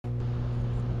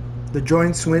The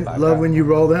joints love when you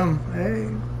roll them. Hey.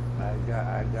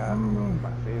 I got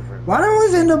my favorite. Why do I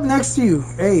always end up next to you?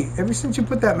 Hey, ever since you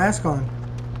put that mask on.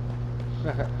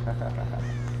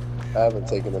 I haven't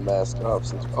taken the mask off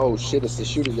since. Oh shit! It's the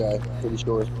shooter guy. Pretty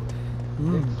sure.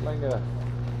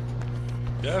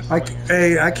 Yes.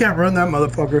 Hey, I can't run that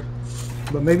motherfucker,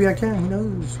 but maybe I can. Who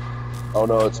knows? Oh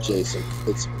no, it's Jason.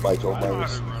 It's Michael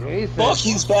Myers. Jason. Fuck,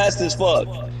 he's fast as fuck.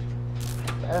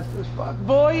 Fast as fuck,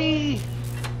 boy.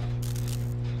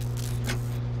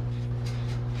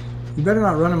 You better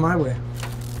not run in my way.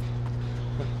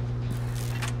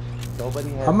 Nobody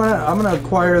has. I'm gonna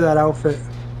acquire that outfit.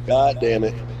 God damn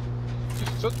it.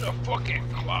 Such a fucking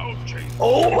cloud chase.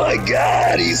 Oh my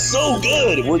god, he's so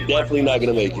good. We're definitely not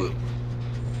gonna make it.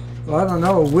 Well, I don't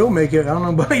know. We'll make it. I don't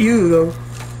know about you though.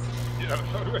 Yeah.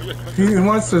 He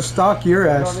wants to stalk your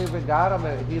ass. You don't even got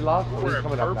him. He lost. He's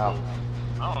coming up now.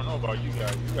 I don't know about you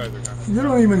guys. You guys are kind of. You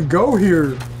don't even go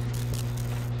here.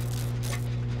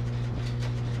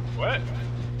 What?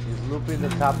 He's looping the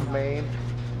top of Maine,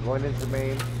 going into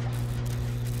Maine.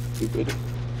 Stupid.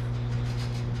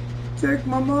 Take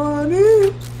my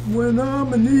money when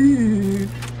I'm in need.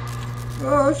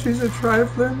 Oh, she's a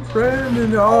trifling friend,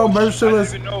 and oh,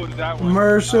 merciless,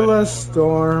 merciless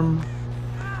storm.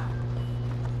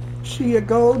 She a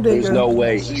gold digger. There's no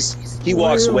way. He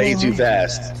walks way too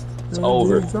fast. It's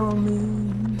over.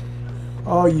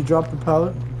 Oh, you dropped the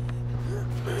pallet?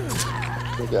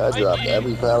 I dropped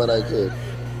every pallet I could.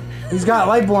 He's got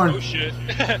Lightborn. Oh shit.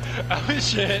 Oh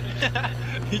shit.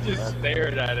 He just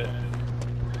stared at it.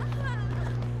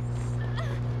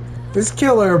 This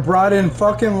killer brought in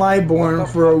fucking Lightborn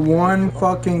for one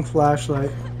fucking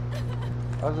flashlight.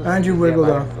 And you wiggled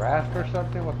off. Grasp or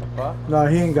something? What the fuck? No,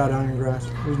 he ain't got iron grasp.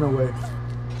 There's no way.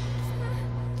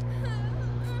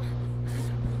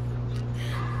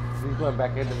 He's going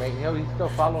back into Maine. Yo, he's still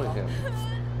following him.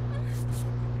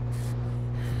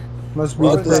 Must be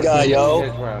Fuck the this guy,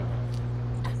 yo.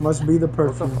 Must be the What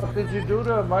perfume. the fuck did you do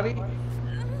to him, money?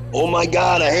 Oh my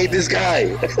god, I hate this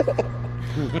guy.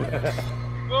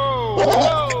 Whoa,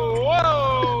 whoa,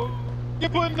 whoa! You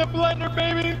put in the blender,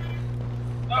 baby!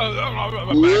 Oh,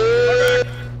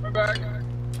 my back.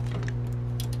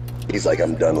 He's like,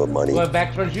 I'm done with money. Going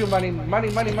back towards you, money,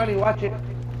 watch it.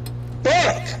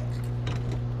 Fuck!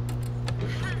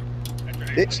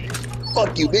 Bitch.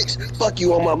 Fuck you, bitch. Fuck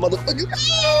you on my motherfucking.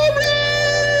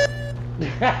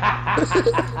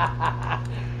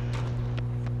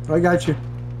 I got you.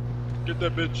 Get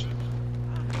that bitch.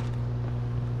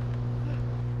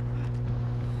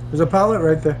 There's a pallet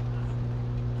right there.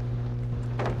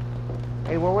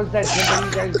 Hey, what was that timber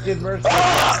you guys did, Mercy?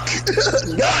 Fuck!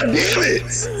 God damn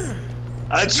it!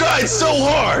 I tried so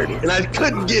hard and I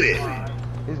couldn't get it.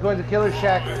 He's going to Killer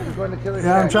Shack. He's going to Killer Shack.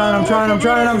 Yeah, I'm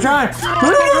trying.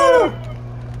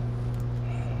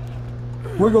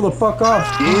 Wiggle the fuck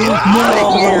off. Get out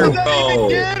of here, bro.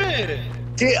 Get it!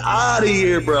 Get out of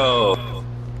here, bro.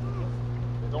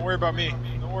 Don't worry about me.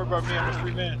 Don't worry about me. I'm a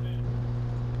free man.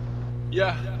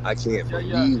 Yeah. I can't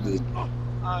believe it.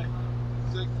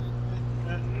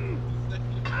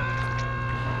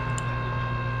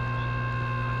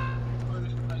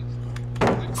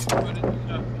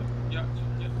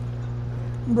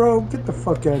 Bro, get the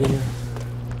fuck out of here.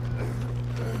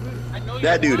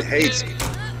 That dude hates me.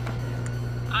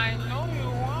 I know you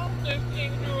want this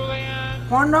thing, Julian.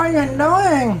 What are you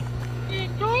doing?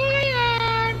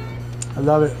 Julian! I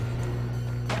love it.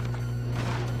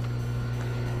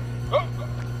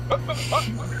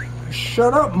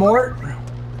 Shut up, Mort.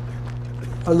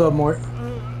 I love Mort.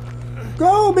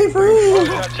 Go, be free.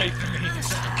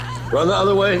 Run the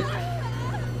other way.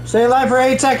 Stay alive for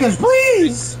 8 seconds,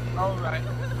 please. Alright.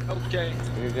 Okay.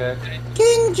 You're good.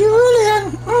 King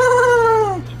Julian.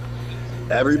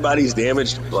 Everybody's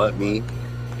damaged but me.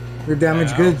 Your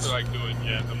damaged goods. I feel like doing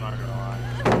yes, I'm not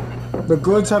gonna lie. The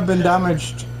goods have been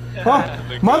damaged. Huh?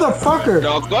 Motherfucker.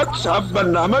 Your goods have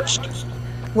been damaged.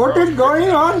 What is going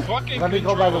on? Let me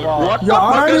go by the wall. What the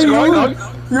fuck is going on?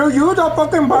 You use the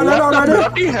fucking pallet What the already?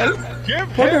 bloody hell?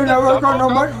 Give What him you never got no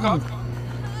money?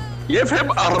 Give him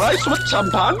a rice with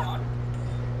some pan.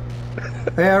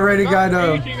 Hey, I already got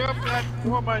Picking up that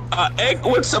woman. Egg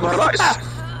with some rice.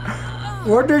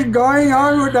 What is going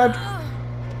on with that?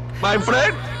 My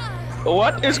friend,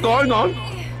 what is going on?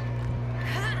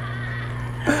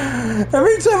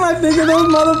 Every time I think of those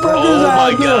motherfuckers, Oh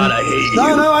my god, I hate you.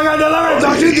 No, I got delivered.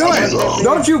 Don't you do it.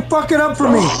 Don't you fuck it up for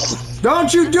me.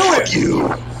 Don't you do it. Fuck you.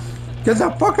 Get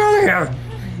the fuck out of here.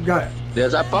 Got it.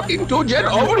 There's a fucking two-jet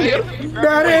over here.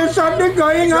 There is something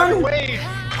going on.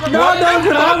 No, don't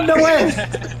grab the waist.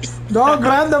 Don't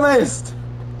grab the waist.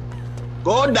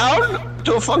 Go down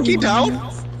to Funky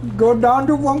Town. Go down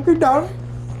to Funky Down.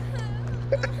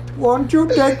 Won't you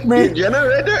take me? The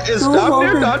generator is to stopped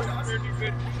there, Funky- done.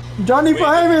 Johnny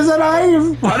Five is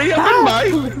alive. Hurry up and buy.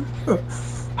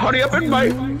 Hurry up and buy.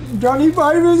 Johnny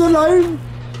Five is alive.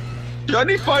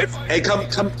 Johnny Five. Hey, come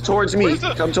towards me.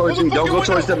 Come towards me. Don't go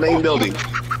towards the main building.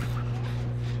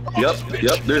 Yep.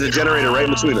 There's a generator right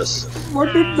in between us.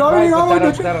 What is going on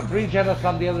with There are 3 gens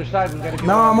on the other side. We gotta get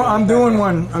No, I'm doing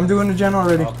one. I'm doing a gen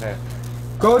already. Okay.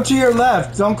 Go to your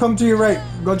left. Don't come to your right.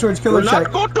 Go towards Killer Not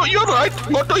Shack. go to your right.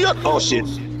 Go to your. Oh shit.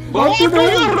 Go What to you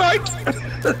doing? your right.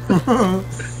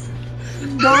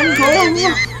 Don't go.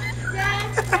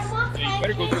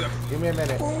 Better go do that. Give me a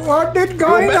minute. What is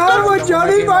going on with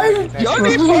Johnny Five?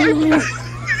 Johnny Five.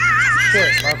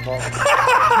 Shit, my fault.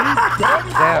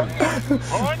 Damn.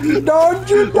 Don't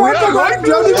you talk are about going to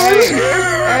Johnny Hey, Five?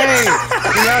 hey,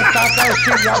 y'all stop that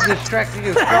shit. Y'all distracting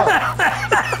as fuck.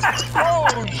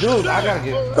 Dude, I gotta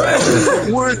get.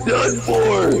 We're done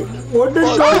for. What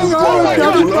is going on with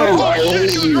Johnny Five? Love, I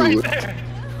hate you.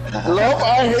 Love, I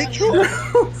hate you.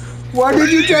 Why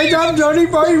did you take off Johnny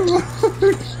Five?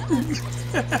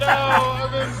 No,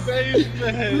 I'm in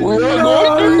basement. We are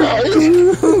going to die. I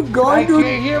Going to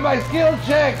can't hear my skill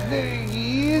checks,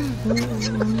 please.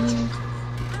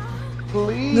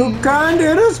 Please. you can't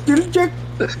hear a skill check.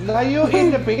 Now you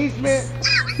in the basement.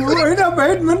 You're in a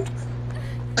basement.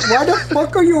 Why the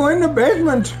fuck are you in the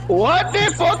basement? What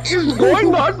the fuck is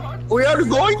going on? We are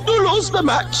going to lose the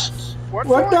match.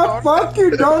 What the fuck?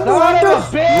 You don't Son want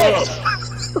of a to. bitch.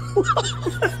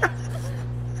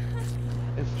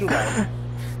 It's too loud.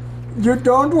 You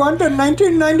don't want a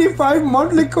 1995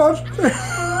 monthly cost. He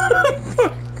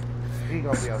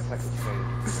gonna be on second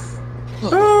stage.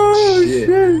 Oh Shit.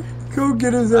 shit! Go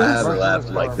get his I ass. haven't laughed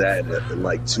like that in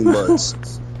like 2 months.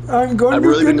 I'm going I've to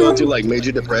really been get going through him. like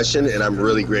major depression, and I'm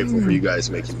really grateful for you guys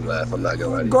making me laugh. I'm not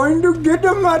gonna lie to you. Going to get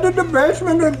him out of the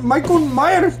basement with Michael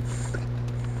Myers.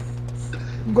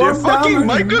 Go They're fucking down.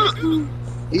 Michael.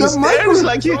 He The stands Michael-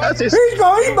 like he has his. He's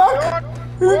going back.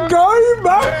 He's going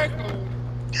back.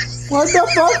 What the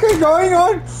fuck is going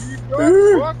on?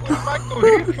 Fuck Michael,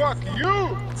 he fuck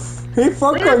you. He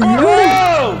fucking you.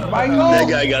 Oh, Michael. That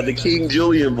guy got the King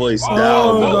Julian voice Oh,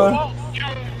 down. God.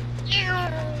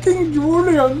 King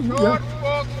Julian. Don't Yeah.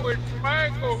 fuck with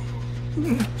Michael.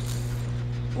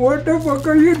 What the fuck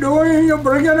are you doing? You're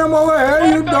bringing him over here,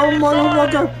 you dumb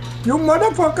motherfucker. You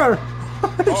motherfucker.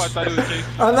 Oh, I thought it was chasing.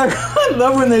 I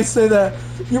love when they say that.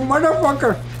 You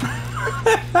motherfucker.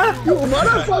 You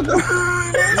motherfucker.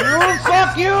 You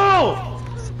fuck you.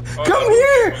 Come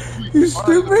here. You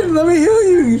stupid. Let me heal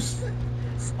you.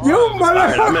 You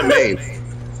Alright, I'm in motherfucker. Maine.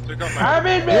 Took off my I'm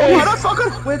in You Maine motherfucker.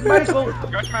 with Michael.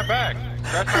 Scratch my back.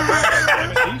 Scratch my back. I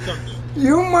see something.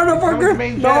 You motherfucker.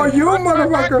 No, you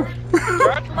motherfucker.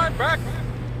 Scratch my back.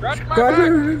 Scratch my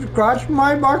back. Scratch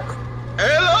my back.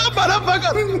 Hello,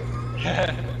 motherfucker.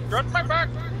 Scratch my back.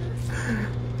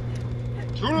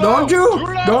 Too low. Don't you? Too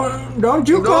low. Don't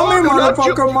you call me No, not you.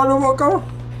 motherfucker.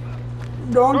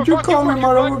 Don't No, you fuck call you, me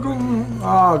fuck you, motherfucker.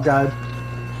 Oh God.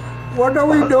 What are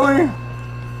we doing?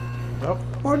 Nope.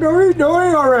 What are we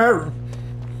doing already?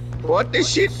 What the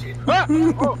shit? Ah,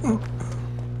 oh.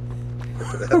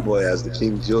 That boy has the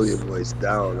King Julian voice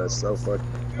down. That's so funny.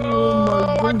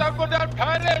 Oh, I thought go down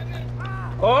pilot.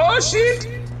 Oh shit!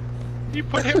 He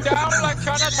put him down like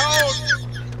Chinatown.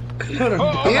 He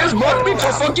has brought me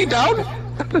to funky down.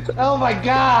 Oh my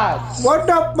God. What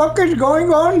the fuck is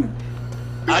going on?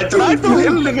 I tried to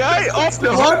hit the guy off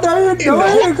the hook. What are you in the doing?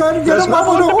 hook. You gotta get That's him not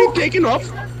off of the going to hook. be taken off.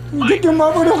 Get him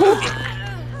over the hook.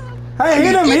 Hey,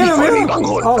 hit him.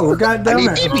 Oh, God damn it.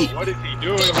 What is he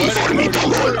doing?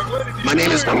 My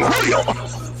name is Julio.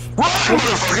 Run,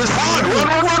 motherfuckers,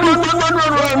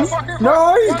 run! No,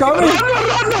 he's coming.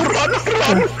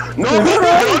 No,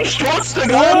 towards the Oh,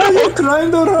 ground. he's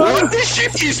trying to run. What the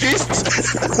shit is this?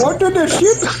 What is the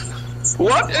shit?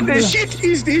 What the shit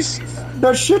is this?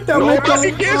 The shit that makes Nobody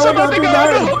him cares about the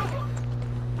guy.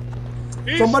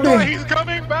 Somebody- He's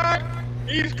coming back.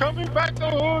 He's coming back to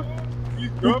hook. He's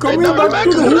He's coming coming back to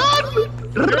the hook.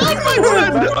 Run, my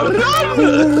friend,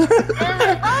 run!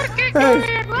 Hey,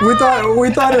 we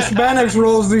thought Hispanics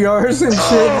rolls the R's and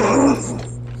shit.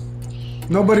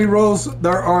 Nobody rolls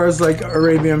their R's like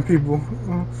Arabian people.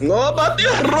 Nobody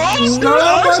rolls the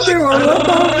Nobody rolls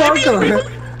R's like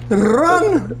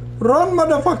motherfucker. Run,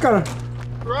 motherfucker.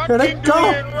 Here they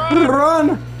come.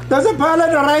 Run. There's a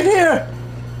pallet right here.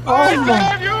 Oh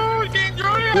my.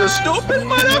 You stupid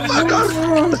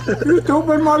motherfucker! You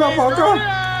stupid motherfucker.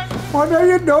 What are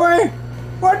you doing?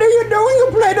 What are you doing? You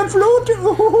play the flute?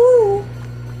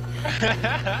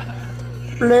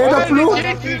 Play the flute.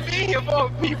 Me of all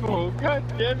people. God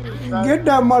damn it. Son. Get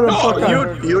that motherfucker.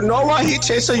 No, you know why he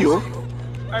chasing you?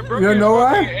 You know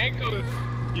why?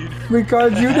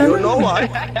 Because you didn't. You know why?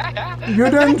 You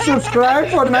didn't subscribe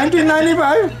for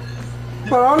 1995.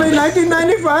 For only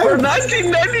 1995. For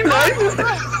 1999.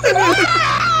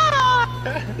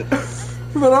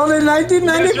 For only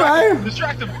 1995.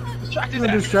 Distract him. I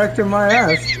distracted my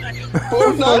ass.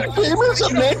 For 9 payments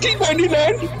of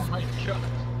 1999. Oh my god.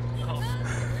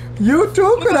 You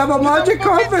too could have a magic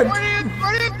carpet.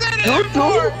 You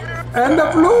too. And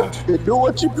the flute. Do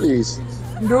what you please.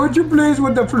 Do what you please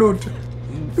with the flute.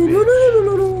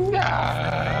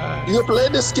 You play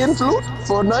the skin flute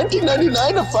for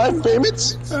 1999 of 5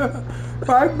 payments?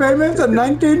 5 payments of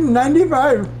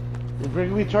 1995. You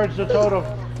bring me charge the total.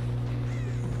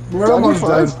 We're almost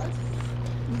done.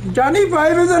 Johnny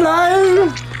 5 is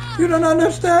alive. You don't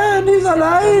understand. He's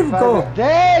alive. Go.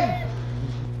 Dead.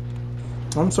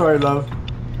 I'm sorry, love.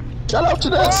 Shout out to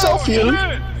that self-healing.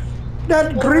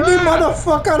 That greedy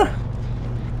motherfucker.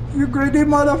 You greedy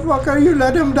motherfucker. You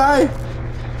let him die.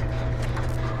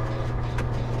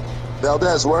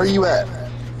 Valdez, where are you at?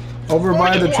 Over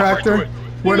by the tractor,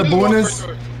 where the bone is.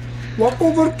 Walk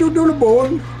over to the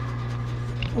bone.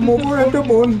 I'm over at the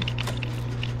bone.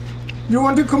 You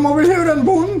want to come over here and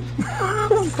bone?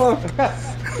 Fuck.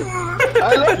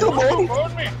 I like the bone.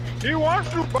 He wants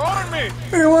to bone me.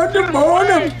 You want to bone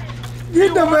him?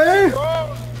 Get away.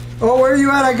 Oh, where are you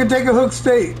at? I can take a hook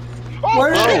state.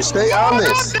 Where Oh, stay on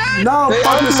this. No, Stay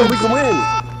fuck on this so him. we can win.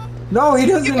 No, he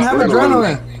doesn't have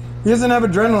adrenaline. He doesn't have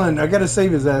adrenaline. I gotta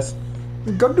save his ass.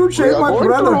 I got to save my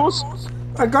brother.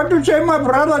 I got to save my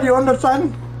brother, you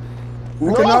understand?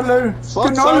 No. Cannot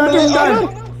let him die.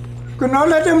 Cannot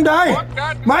let him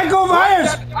die. Michael Myers!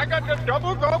 I got the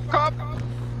double gulp cup.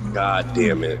 God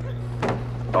damn it.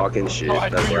 Talking shit. Oh, I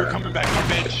knew That's you were right. coming back,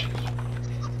 you bitch.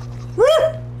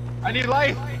 Woo! I need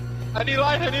light. I need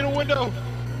light. I need a window.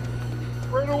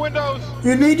 Where are the windows?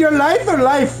 You need your life or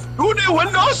life? Do the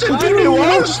windows and do the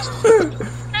walls.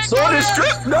 So the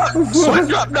strip sweat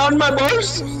drop down my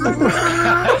balls.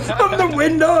 From the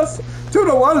windows to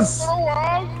the walls.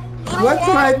 Oh, Let's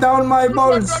right down my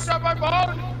balls.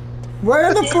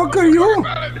 Where the fuck are you?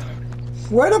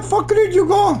 Where the fuck did you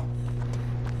go?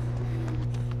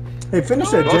 Hey, finish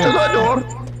that Go to jam. the door.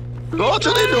 Go to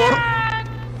the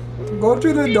door. Go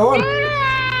to the door.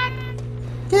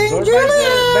 King Go Julian! back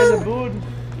there by the boon.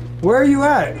 Where are you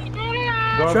at?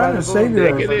 Go Trying by to the save boon.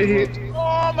 your Get it hit. Oh,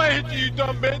 I'm gonna hit you,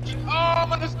 dumb bitch. Oh, I'm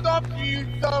gonna stop you,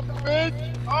 dumb bitch.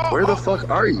 Oh, Where the fuck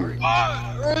are you?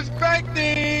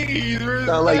 Respecting.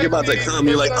 Sound like you're about to come.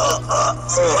 You're like,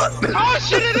 Oh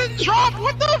shit, it didn't drop.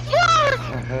 What the fuck?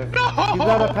 No. He's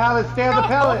on a pallet. Stay on the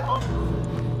pallet.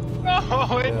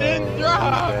 No, it didn't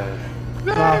drop.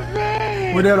 Save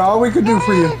me. We did all we could do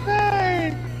for you.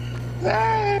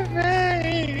 Save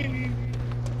me.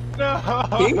 No.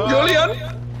 King Julian?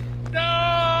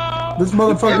 No. This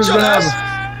motherfucker's Get your gonna ass.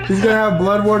 have, he's gonna have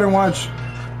blood ward and watch.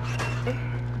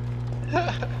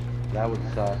 That would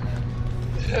suck.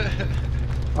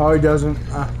 Oh, he doesn't.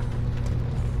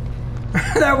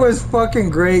 That was fucking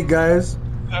great, guys.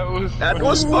 That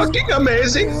was fucking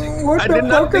amazing. What I the did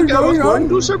not fuck think is I was going going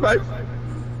to on? survive.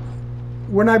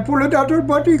 When I pull it out her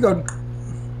butt, he gun.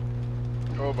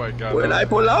 Oh my god. When I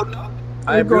pull out,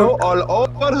 I blow all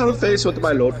over her face with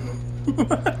my load.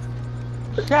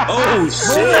 Oh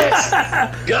shit!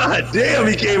 God damn,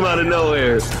 he came out of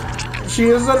nowhere. She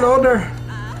is the loader.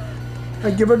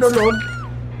 I give her the load.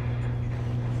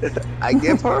 I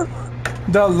give her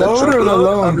The load or the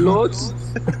truckload of loan? loads.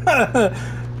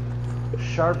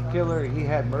 Sharp killer. He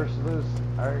had merciless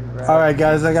iron grab. Alright,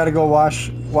 guys, I gotta go wash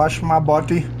my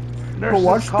body. Nurses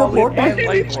watch the call board. it and He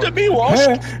light needs work. to be washed.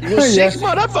 You Yes. sick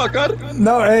motherfucker.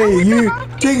 No, hey, you,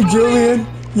 King Julian.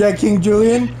 Yeah, King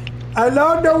Julian. I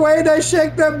love the way they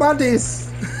shake their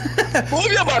bodies.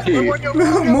 Move your body.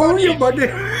 Move your body.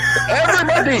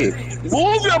 Everybody,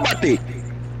 move your body.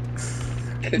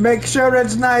 Make sure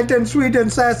it's nice and sweet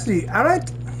and sassy.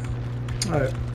 Alright? Alright.